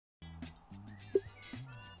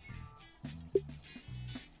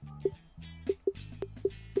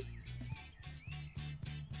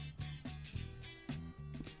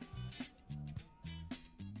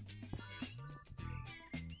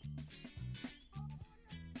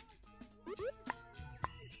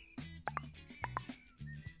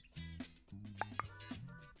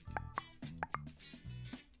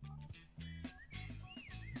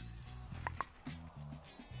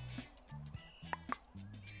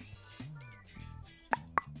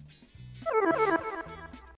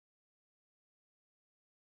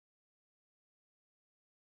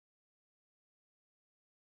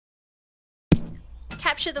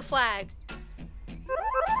Capture the flag.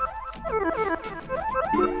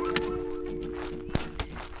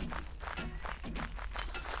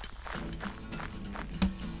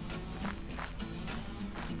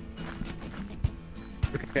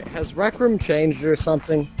 Okay, has Rec Room changed or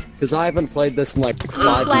something? Because I haven't played this in like 5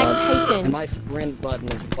 flag months, taken. and my sprint button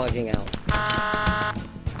is bugging out.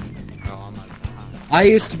 I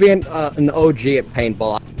used to be an OG at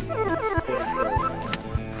paintball.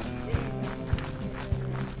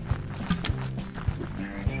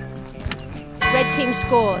 Red team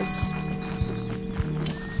scores.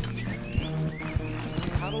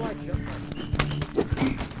 How do I jump?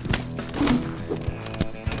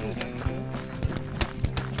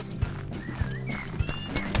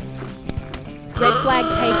 Red flag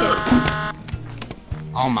taken.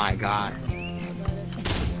 Oh my god.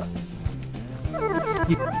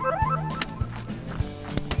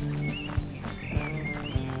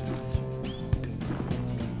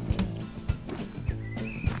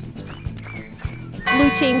 Blue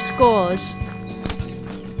team scores.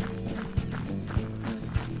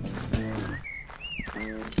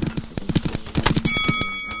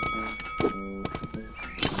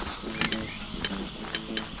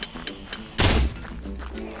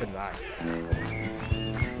 Goodbye.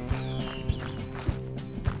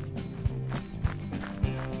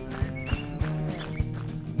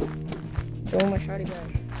 Oh my shotty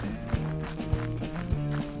bag.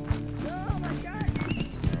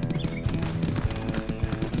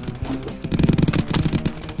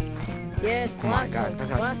 Yes, Oh my god.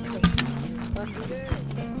 blast him. Blast him good.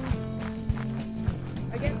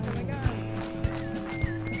 I get him, I got him.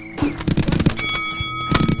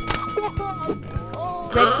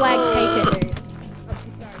 Oh, Red flag taken.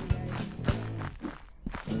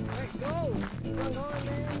 Alright, go. Come on,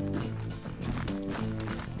 man.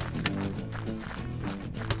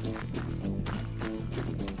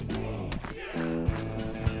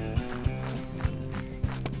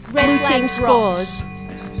 Red team scores.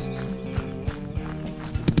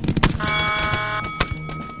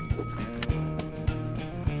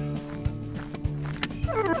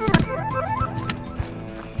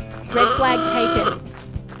 Red flag taken.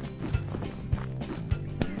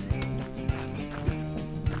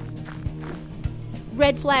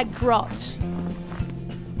 Red flag dropped.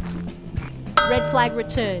 Red flag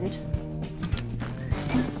returned.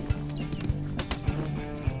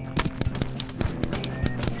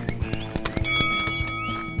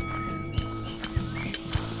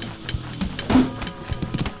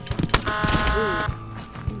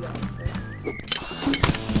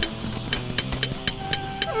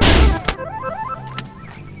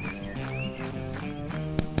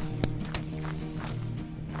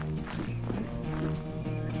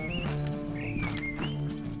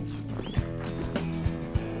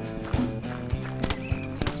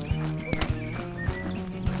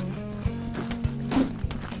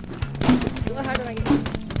 How do I get?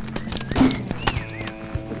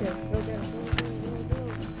 Okay, go down, go.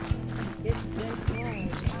 Get that flag.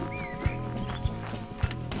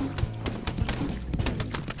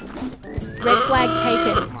 Red flag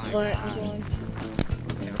taken. Alright, I'm going.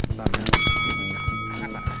 Okay, what's up, man?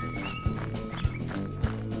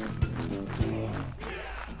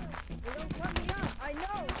 They don't cut me up, I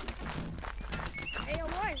know. Hey,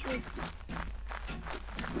 alright.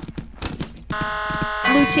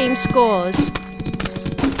 Blue team scores.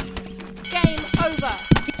 Game over.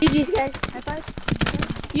 GG, guys. High five.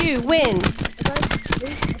 You win. High five.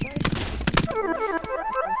 Please, high five.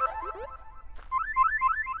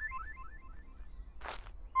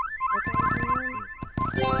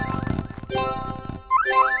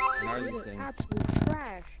 Gnarly This is thing. absolute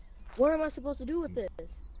trash. What am I supposed to do with this?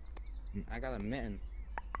 I got a mitten.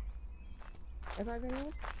 If I can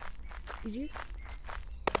know? Did you?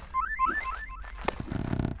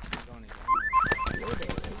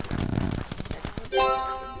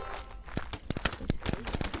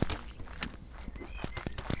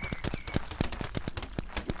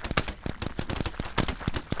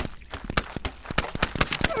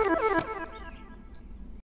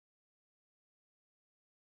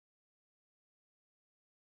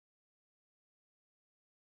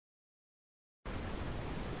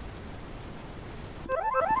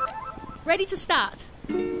 Ready to start.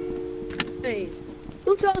 Please.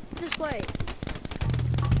 Who chose this way?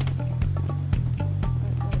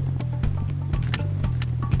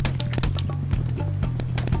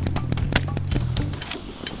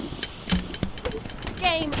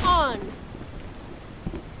 Game on.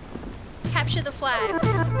 Capture the flag.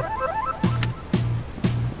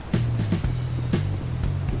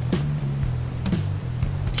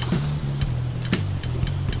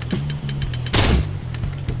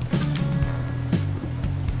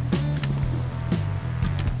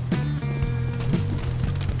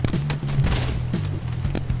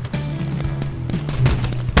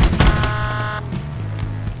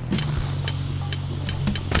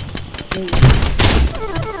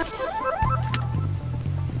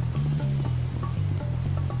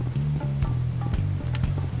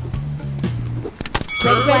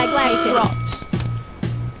 Red flag dropped.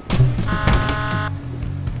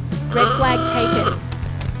 Red flag taken.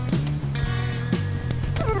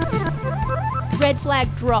 Red flag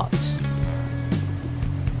dropped.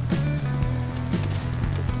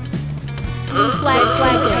 Blue flag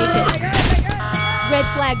taken. Red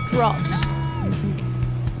flag dropped.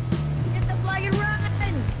 Get the flag and run!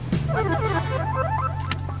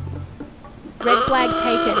 Red flag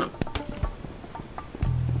taken.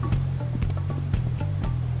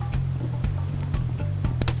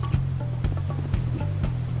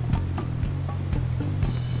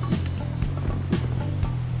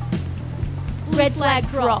 Red flag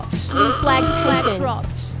dropped. Blue flag taken.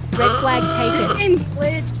 Dropped. Red flag taken. Game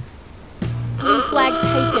glitch. Blue flag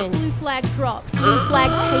taken. Blue flag dropped. Blue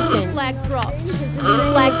flag taken. Flag dropped.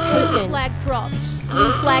 Blue flag taken. Flag dropped.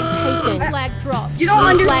 Blue flag taken. Flag dropped. You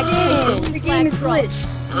don't Blue flag understand. taken. The Flag game is dropped.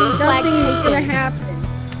 glitched. Blue flag Nothing is gonna taken. happen.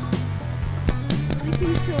 You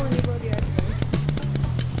can kill anybody, I think.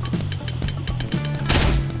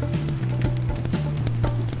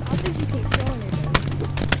 I think you can kill anybody.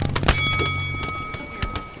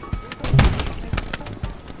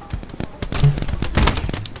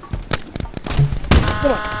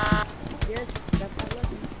 Come on. Yes, that's my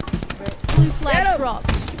lucky. Blue Get flag him.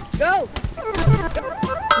 dropped. Go!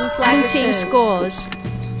 Blue flag team scores.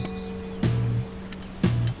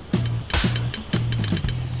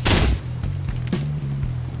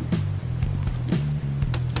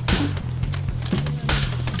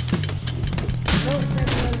 No, it's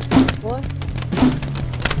never on the same floor.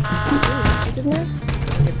 Ooh, isn't there?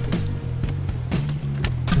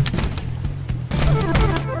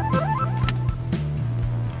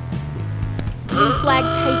 Blue flag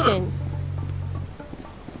taken.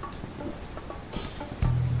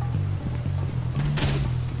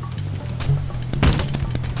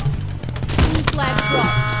 Blue flag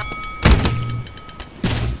dropped.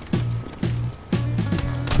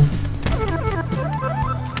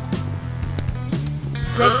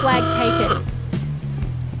 Red flag taken.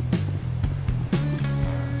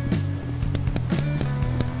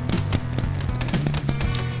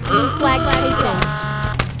 Blue flag taken.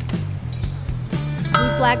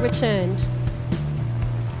 Blue flag returned.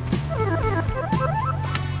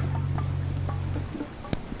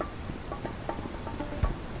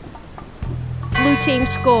 Blue team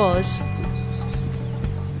scores.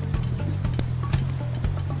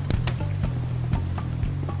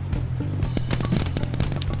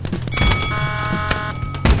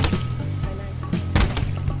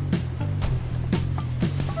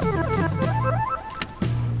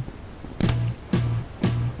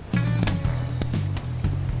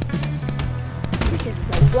 This is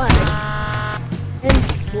my flag. And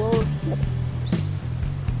whoa.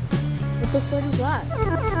 What the fuck is that?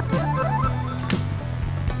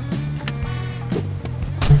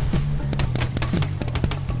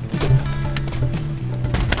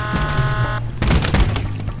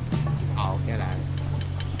 Oh, get out of here.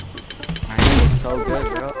 My aim is so good,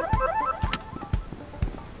 bro.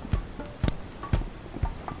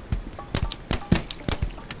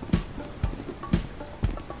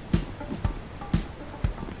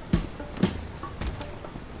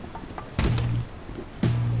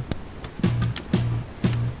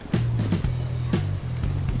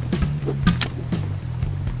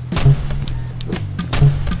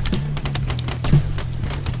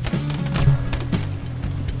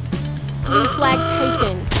 Blue flag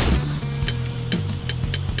taken.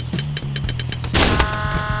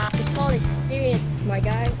 It's called experience, my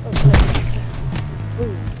guy. Oh, cool.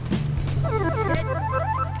 Ooh.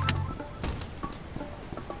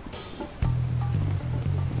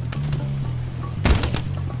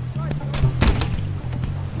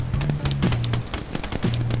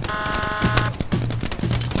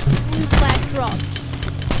 Blue flag dropped.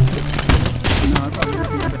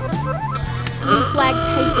 Blue flag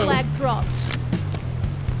taken. Flag dropped.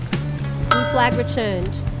 Blue flag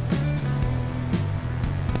returned.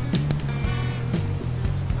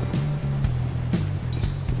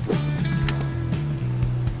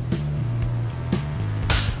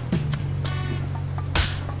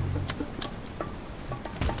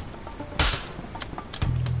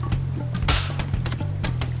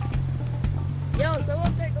 Yo,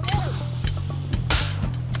 someone take a look.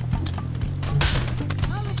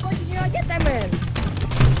 How the fuck did you not get that man?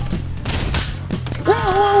 Whoa,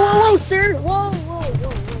 whoa, whoa, whoa, sir. Whoa, whoa,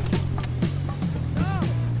 whoa, whoa. No.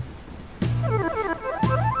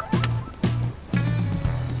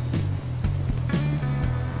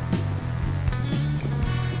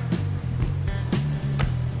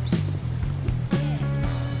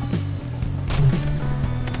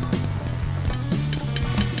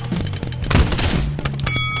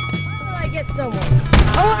 get someone.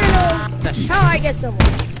 I wanna know how I get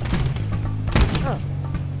someone.